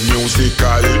tell you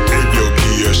musical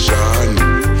education.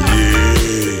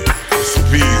 Yeah,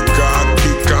 speaker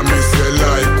kicker me say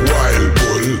like wild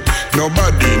bull.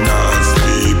 Nobody not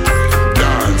sleep,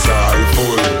 dance all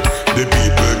full. The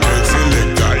people get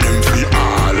selector him fi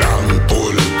all and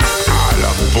pull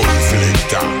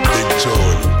selector, big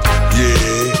tune.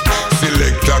 Yeah,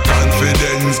 selector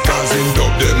confidence cause him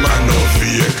dub the man no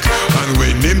fake. And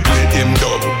when him play him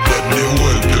dub, then the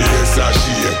whole place a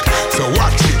shake. So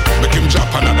watch it, make him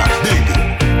drop another big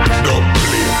dub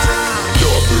plate.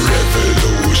 Dub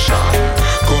revolution.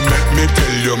 Come let me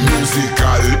tell you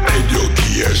musical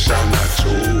education. A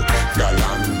true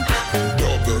galang.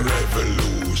 Dub revolution.